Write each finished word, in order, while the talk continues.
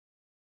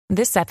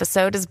This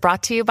episode is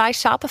brought to you by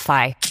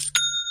Shopify.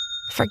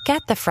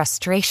 Forget the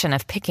frustration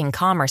of picking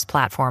commerce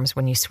platforms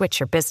when you switch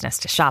your business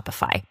to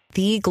Shopify,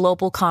 the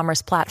global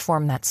commerce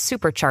platform that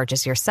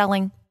supercharges your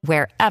selling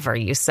wherever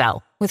you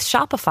sell. With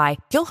Shopify,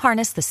 you'll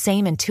harness the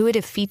same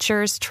intuitive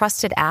features,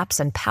 trusted apps,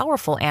 and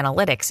powerful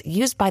analytics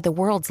used by the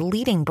world's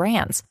leading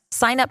brands.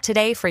 Sign up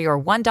today for your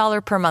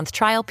 $1 per month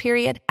trial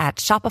period at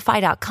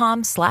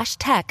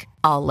shopify.com/tech,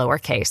 all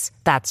lowercase.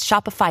 That's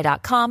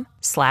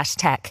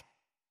shopify.com/tech.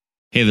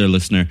 Hey there,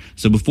 listener.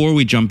 So before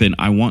we jump in,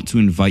 I want to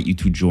invite you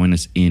to join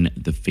us in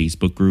the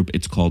Facebook group.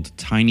 It's called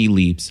Tiny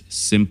Leaps,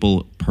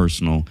 Simple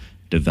Personal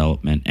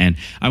Development. And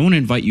I want to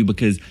invite you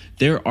because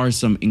there are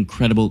some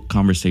incredible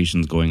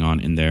conversations going on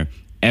in there.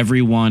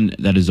 Everyone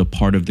that is a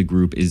part of the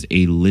group is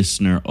a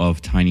listener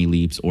of Tiny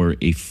Leaps or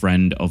a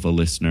friend of a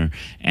listener.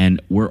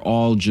 And we're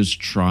all just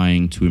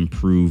trying to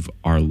improve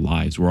our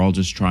lives. We're all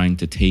just trying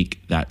to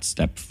take that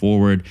step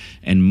forward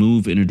and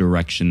move in a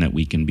direction that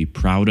we can be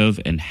proud of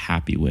and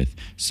happy with.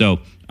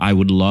 So I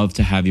would love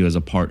to have you as a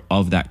part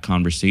of that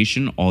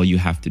conversation. All you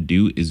have to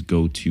do is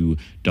go to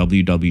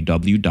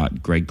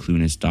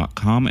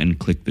www.gregclunis.com and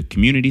click the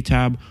community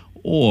tab,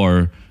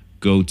 or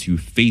go to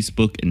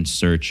Facebook and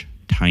search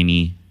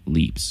Tiny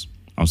Leaps.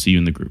 I'll see you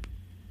in the group.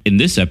 In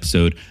this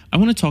episode, I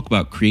want to talk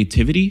about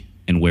creativity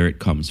and where it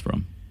comes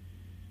from.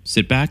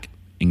 Sit back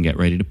and get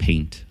ready to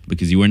paint,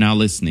 because you are now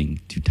listening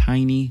to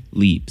Tiny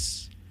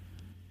Leaps,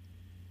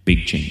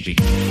 Big Change.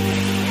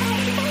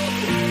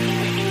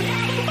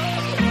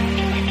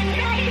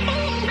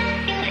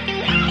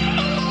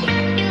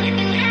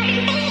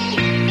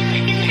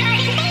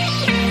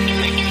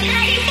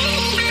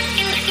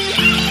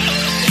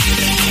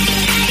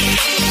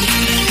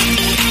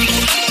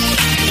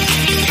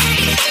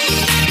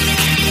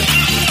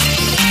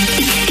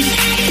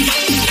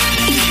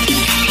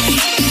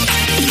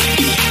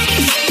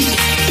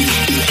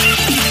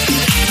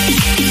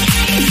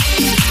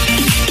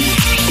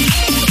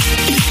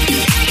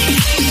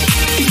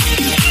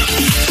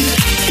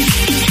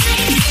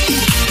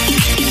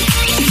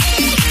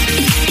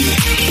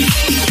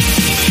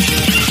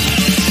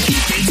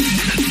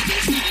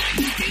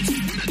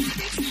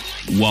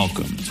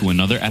 Welcome to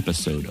another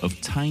episode of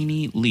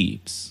Tiny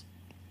Leaps,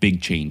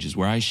 Big Changes,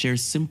 where I share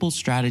simple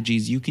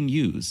strategies you can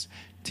use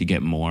to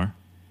get more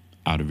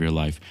out of your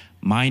life.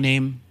 My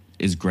name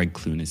is Greg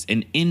Clunis,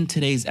 and in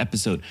today's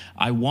episode,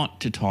 I want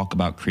to talk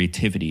about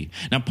creativity.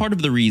 Now, part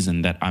of the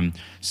reason that I'm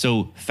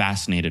so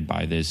fascinated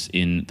by this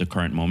in the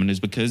current moment is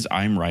because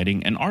I'm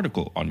writing an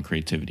article on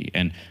creativity,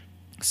 and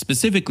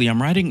specifically,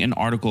 I'm writing an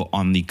article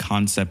on the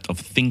concept of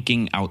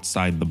thinking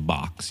outside the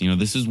box. You know,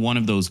 this is one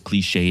of those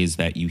cliches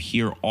that you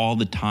hear all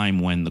the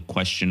time when the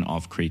question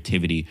of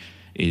creativity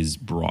is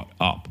brought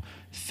up.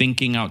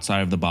 Thinking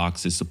outside of the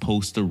box is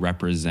supposed to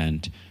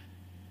represent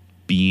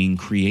being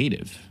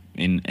creative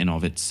in and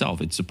of itself.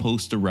 It's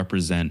supposed to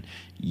represent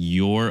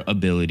your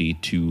ability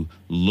to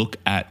look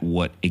at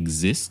what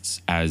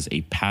exists as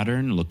a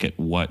pattern, look at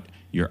what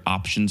your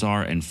options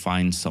are, and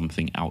find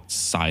something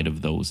outside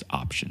of those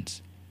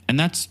options. And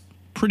that's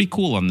pretty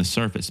cool on the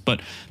surface.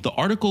 But the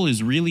article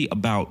is really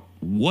about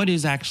what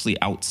is actually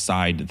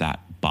outside that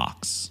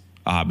box.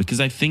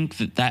 Because I think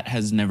that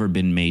has never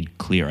been made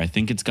clear. I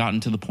think it's gotten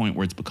to the point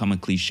where it's become a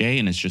cliche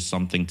and it's just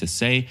something to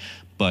say,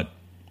 but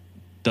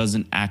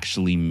doesn't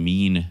actually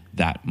mean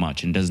that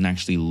much and doesn't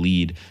actually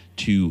lead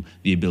to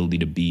the ability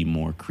to be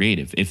more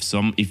creative.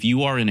 If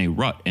you are in a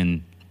rut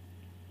and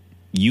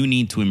you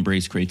need to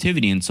embrace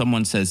creativity and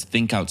someone says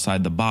think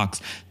outside the box,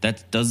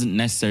 that doesn't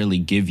necessarily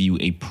give you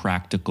a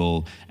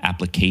practical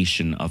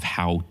application of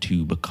how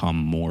to become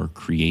more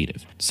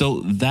creative.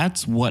 So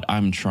that's what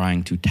I'm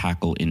trying to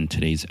tackle in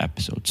today's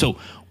episode. So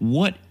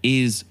what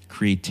is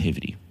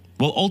creativity?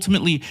 Well,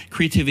 ultimately,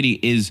 creativity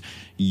is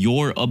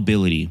your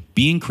ability.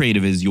 Being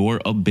creative is your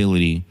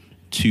ability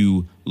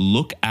to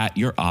look at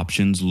your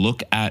options,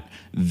 look at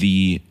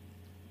the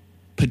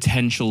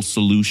potential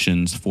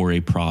solutions for a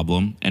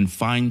problem, and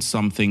find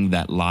something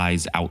that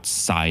lies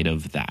outside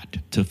of that,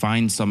 to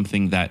find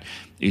something that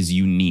is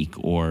unique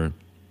or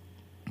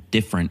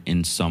different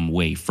in some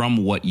way from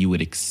what you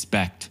would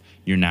expect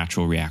your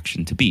natural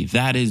reaction to be.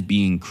 That is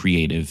being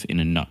creative in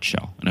a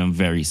nutshell, on a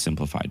very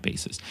simplified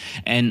basis.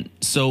 And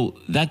so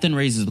that then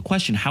raises the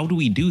question, how do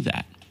we do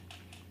that?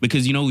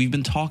 Because, you know, we've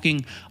been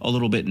talking a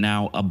little bit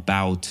now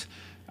about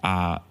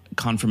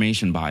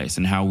confirmation bias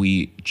and how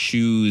we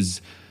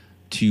choose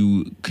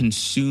to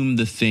consume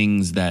the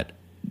things that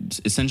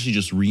essentially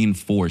just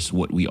reinforce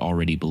what we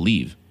already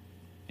believe.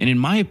 And in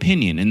my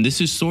opinion, and this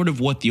is sort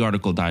of what the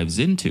article dives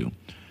into,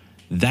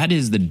 that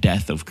is the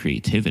death of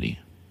creativity.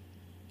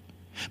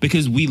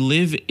 Because we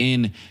live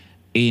in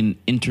an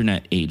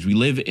internet age. We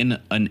live in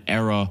an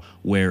era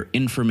where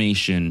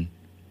information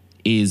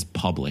is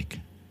public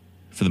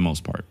for the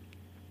most part,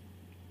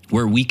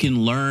 where we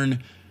can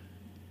learn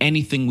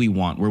anything we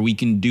want, where we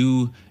can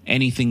do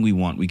anything we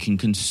want. We can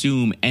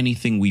consume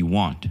anything we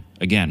want,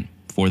 again,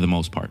 for the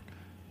most part.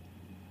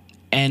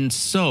 And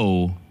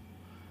so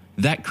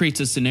that creates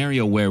a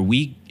scenario where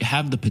we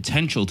have the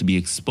potential to be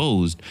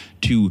exposed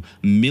to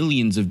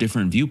millions of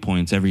different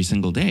viewpoints every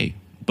single day,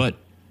 but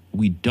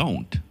we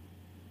don't.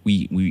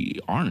 We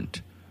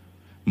aren't.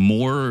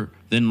 More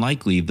than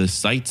likely, the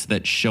sites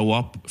that show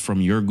up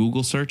from your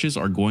Google searches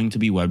are going to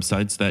be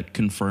websites that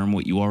confirm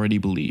what you already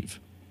believe.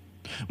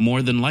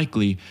 More than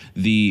likely,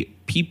 the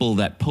people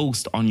that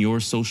post on your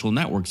social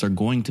networks are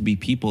going to be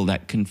people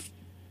that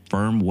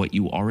confirm what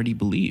you already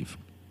believe.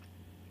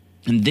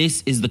 And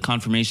this is the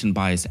confirmation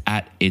bias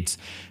at its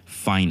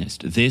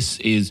finest. This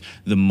is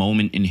the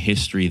moment in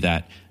history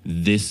that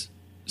this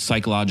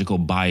psychological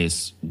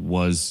bias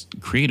was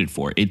created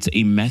for. It's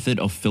a method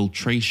of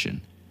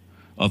filtration,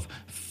 of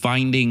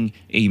finding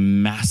a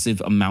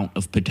massive amount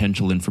of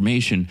potential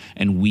information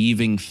and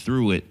weaving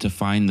through it to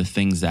find the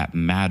things that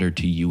matter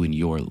to you in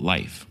your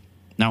life.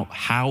 Now,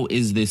 how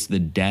is this the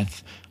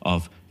death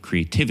of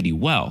creativity?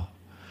 Well,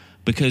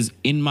 because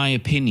in my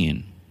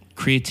opinion,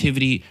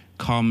 creativity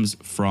comes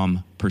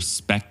from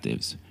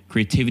perspectives.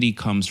 Creativity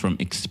comes from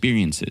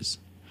experiences.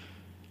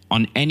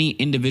 On any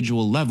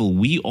individual level,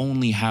 we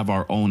only have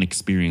our own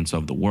experience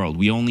of the world.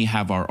 We only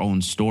have our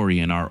own story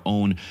and our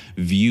own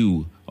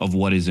view of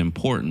what is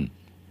important.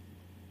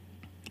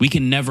 We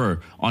can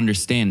never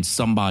understand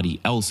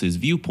somebody else's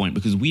viewpoint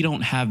because we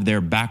don't have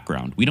their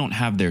background. We don't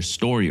have their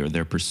story or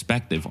their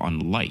perspective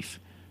on life.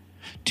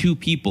 Two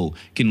people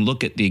can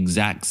look at the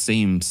exact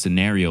same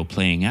scenario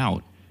playing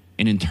out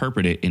and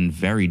interpret it in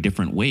very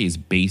different ways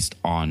based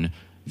on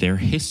their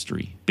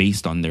history,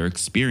 based on their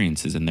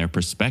experiences and their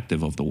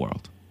perspective of the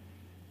world,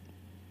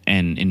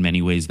 and in many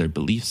ways, their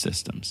belief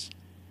systems.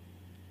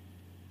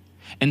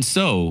 And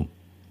so,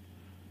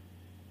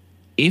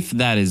 if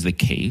that is the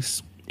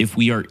case, if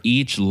we are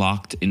each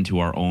locked into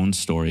our own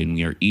story and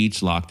we are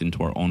each locked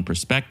into our own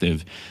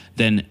perspective,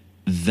 then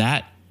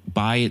that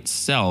by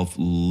itself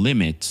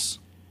limits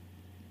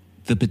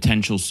the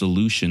potential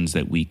solutions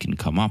that we can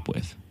come up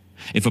with.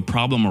 If a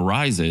problem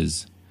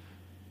arises,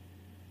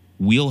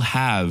 we'll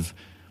have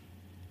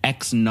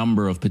X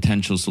number of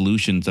potential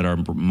solutions that our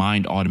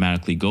mind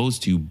automatically goes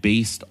to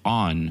based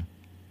on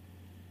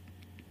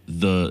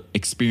the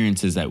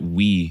experiences that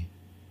we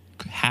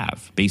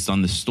have, based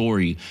on the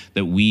story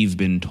that we've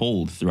been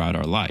told throughout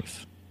our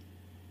life.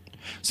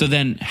 So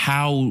then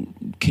how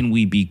can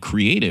we be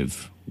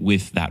creative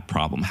with that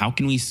problem? How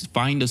can we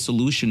find a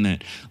solution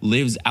that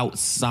lives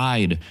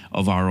outside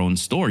of our own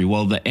story?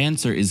 Well, the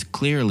answer is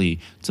clearly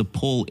to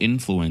pull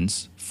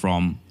influence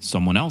from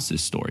someone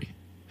else's story,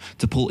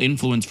 to pull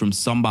influence from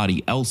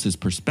somebody else's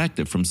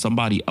perspective, from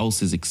somebody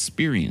else's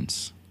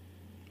experience.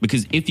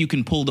 Because if you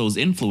can pull those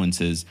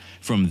influences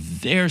from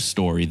their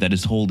story that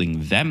is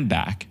holding them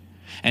back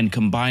and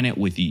combine it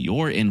with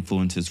your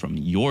influences from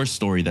your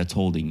story that's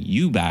holding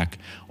you back,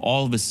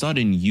 all of a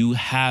sudden you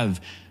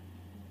have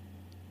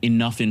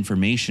enough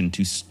information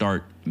to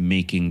start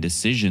making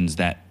decisions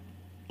that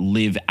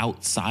live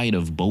outside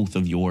of both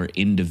of your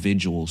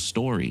individual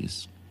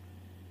stories.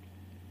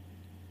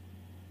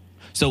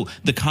 So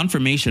the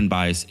confirmation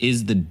bias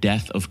is the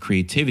death of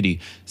creativity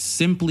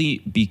simply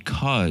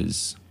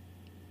because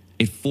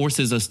it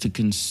forces us to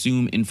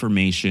consume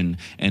information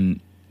and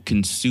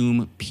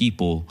consume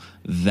people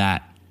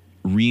that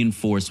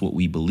reinforce what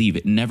we believe.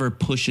 It never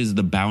pushes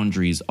the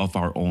boundaries of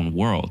our own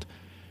world.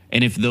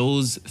 And if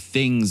those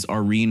things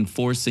are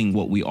reinforcing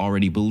what we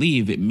already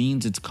believe, it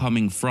means it's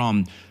coming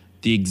from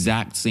the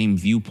exact same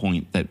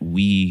viewpoint that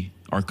we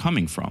are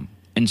coming from.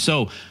 And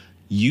so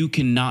you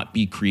cannot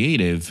be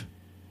creative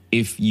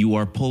if you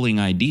are pulling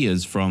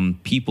ideas from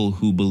people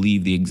who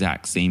believe the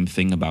exact same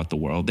thing about the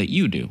world that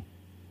you do.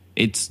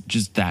 It's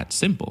just that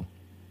simple.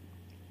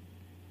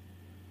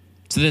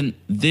 So then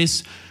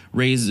this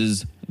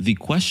raises the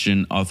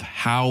question of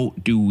how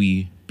do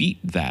we beat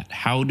that?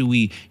 How do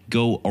we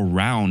go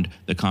around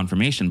the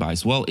confirmation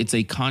bias? Well, it's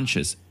a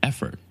conscious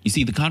effort. You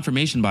see, the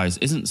confirmation bias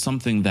isn't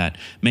something that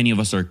many of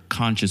us are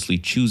consciously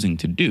choosing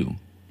to do.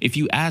 If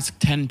you ask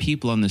 10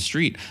 people on the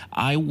street,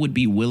 I would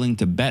be willing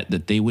to bet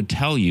that they would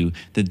tell you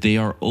that they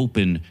are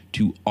open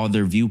to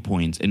other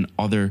viewpoints and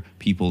other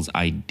people's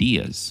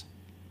ideas.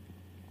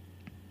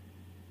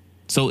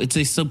 So it's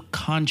a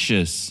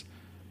subconscious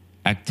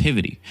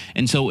activity.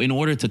 And so in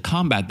order to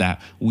combat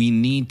that, we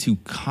need to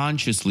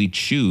consciously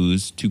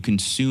choose to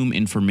consume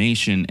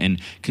information and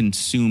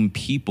consume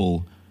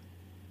people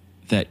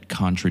that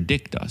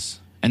contradict us.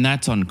 And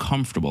that's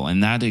uncomfortable.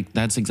 And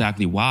that's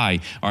exactly why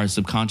our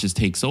subconscious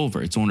takes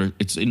over.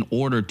 It's in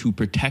order to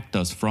protect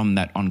us from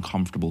that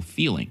uncomfortable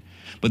feeling.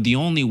 But the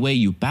only way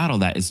you battle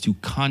that is to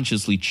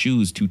consciously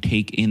choose to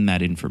take in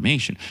that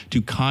information,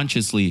 to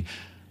consciously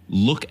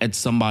look at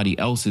somebody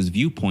else's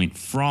viewpoint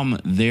from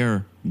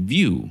their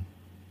view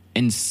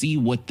and see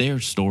what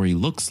their story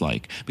looks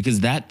like,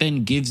 because that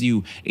then gives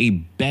you a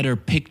better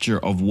picture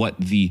of what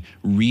the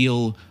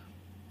real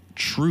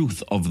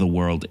truth of the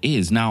world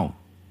is. Now,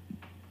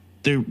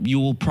 you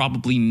will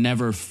probably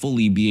never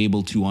fully be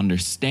able to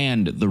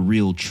understand the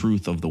real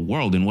truth of the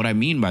world. And what I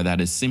mean by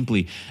that is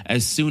simply,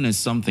 as soon as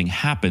something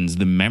happens,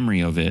 the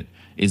memory of it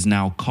is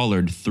now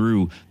colored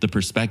through the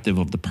perspective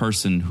of the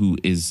person who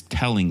is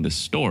telling the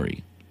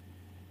story.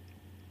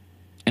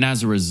 And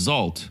as a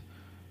result,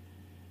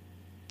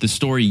 the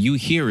story you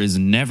hear is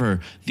never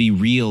the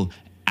real,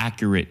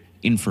 accurate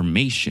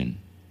information.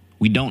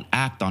 We don't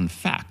act on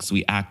facts,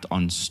 we act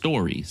on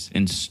stories.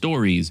 And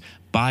stories,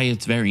 by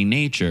its very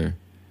nature,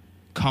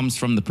 comes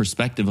from the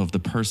perspective of the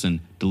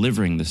person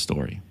delivering the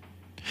story.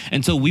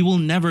 And so we will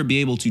never be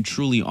able to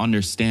truly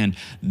understand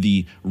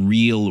the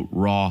real,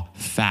 raw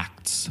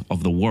facts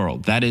of the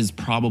world. That is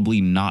probably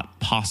not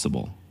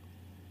possible.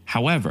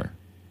 However,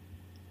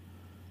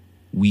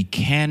 we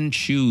can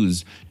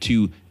choose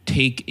to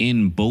take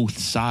in both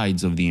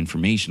sides of the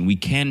information. We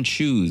can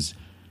choose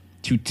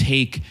to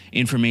take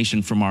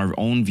information from our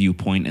own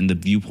viewpoint and the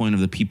viewpoint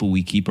of the people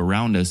we keep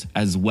around us,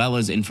 as well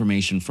as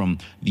information from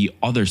the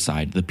other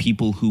side, the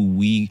people who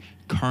we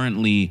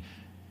currently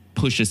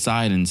push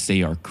aside and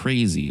say are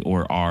crazy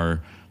or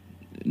are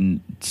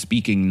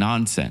speaking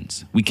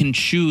nonsense. We can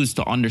choose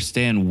to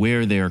understand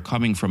where they are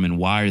coming from and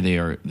why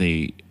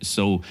they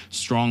so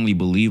strongly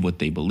believe what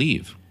they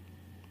believe.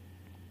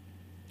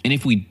 And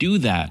if we do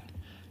that,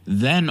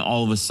 then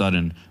all of a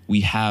sudden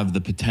we have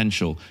the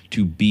potential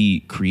to be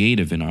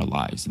creative in our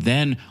lives.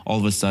 Then all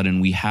of a sudden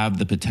we have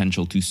the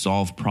potential to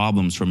solve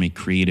problems from a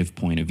creative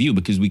point of view,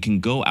 because we can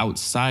go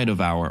outside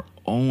of our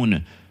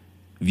own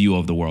view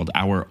of the world,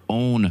 our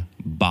own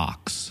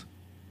box.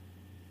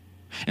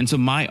 And so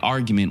my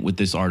argument with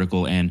this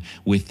article and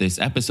with this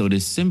episode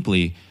is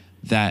simply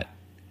that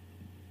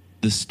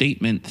the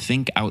statement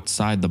 "think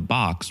outside the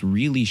box"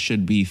 really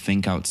should be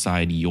 "think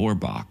outside your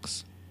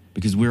box,"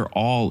 because we're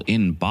all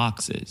in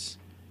boxes.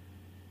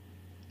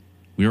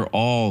 We are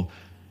all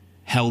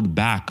held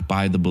back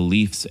by the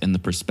beliefs and the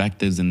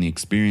perspectives and the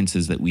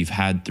experiences that we've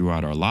had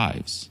throughout our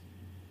lives.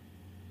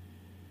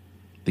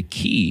 The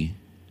key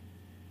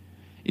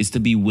is to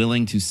be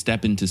willing to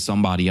step into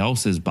somebody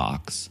else's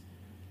box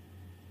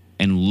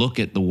and look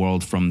at the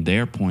world from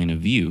their point of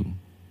view,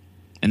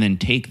 and then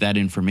take that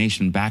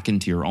information back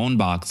into your own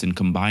box and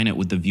combine it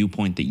with the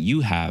viewpoint that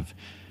you have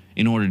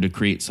in order to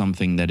create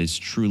something that is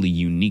truly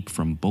unique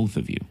from both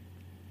of you.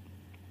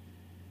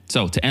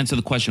 So to answer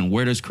the question,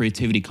 where does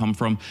creativity come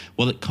from?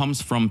 Well, it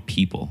comes from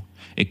people.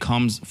 It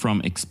comes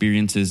from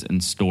experiences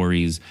and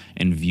stories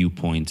and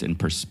viewpoints and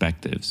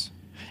perspectives.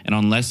 And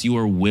unless you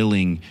are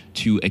willing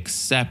to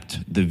accept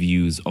the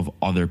views of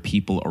other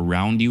people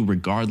around you,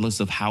 regardless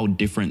of how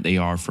different they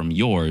are from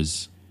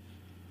yours,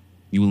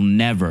 you will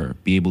never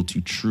be able to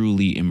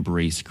truly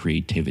embrace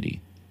creativity.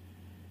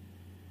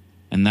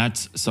 And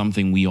that's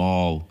something we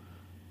all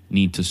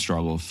need to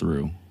struggle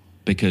through,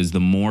 because the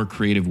more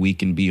creative we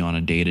can be on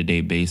a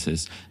day-to-day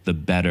basis, the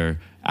better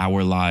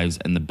our lives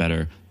and the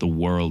better the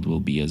world will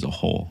be as a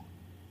whole.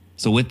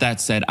 So with that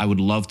said, I would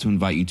love to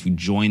invite you to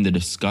join the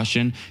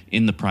discussion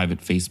in the private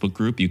Facebook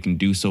group. You can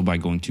do so by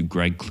going to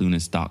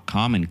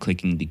gregclunis.com and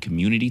clicking the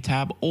community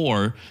tab,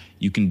 or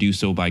you can do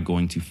so by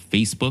going to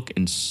Facebook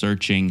and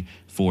searching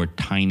for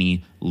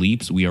Tiny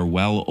Leaps. We are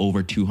well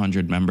over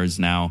 200 members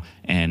now,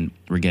 and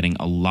we're getting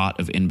a lot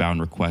of inbound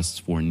requests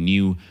for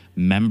new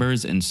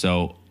members. And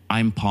so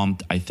I'm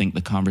pumped. I think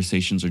the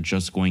conversations are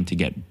just going to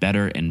get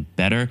better and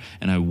better.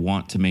 And I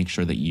want to make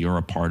sure that you're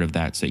a part of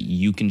that so that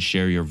you can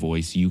share your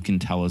voice. You can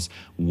tell us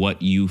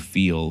what you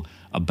feel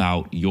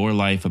about your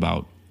life,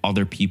 about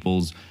other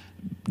people's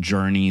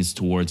journeys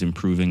towards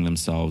improving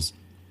themselves.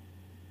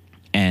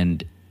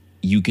 And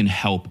you can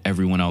help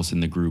everyone else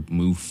in the group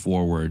move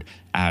forward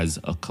as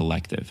a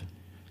collective.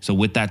 So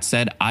with that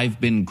said,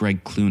 I've been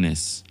Greg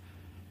Clunis.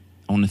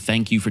 I want to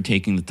thank you for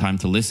taking the time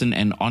to listen.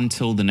 And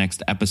until the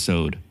next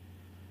episode,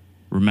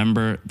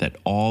 remember that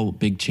all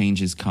big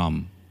changes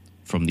come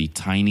from the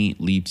tiny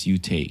leaps you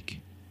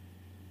take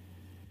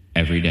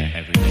every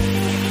day.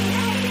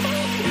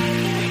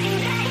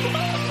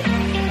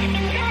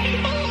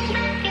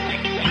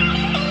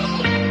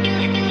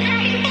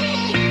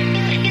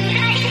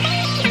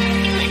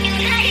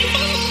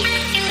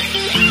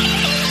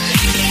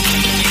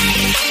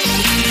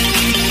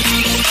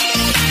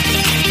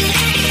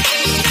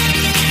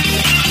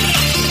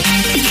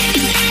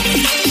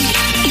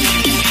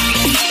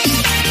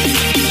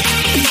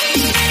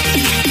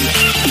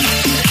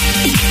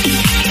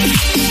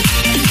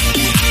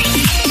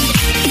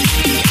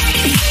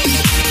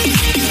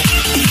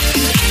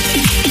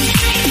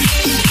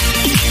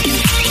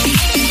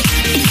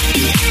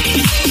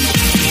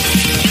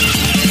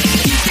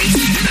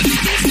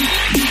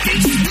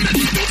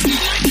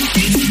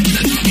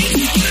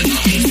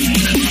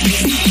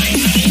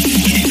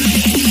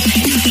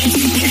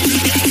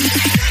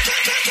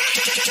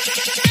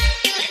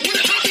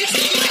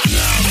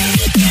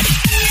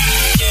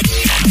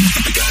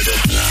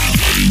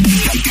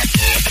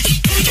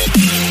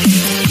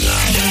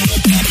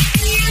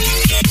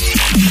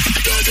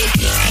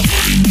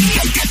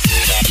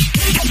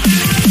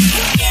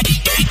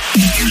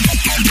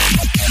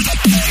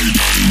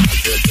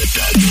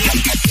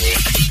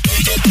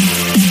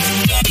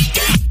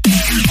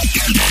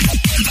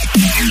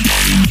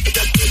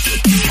 Got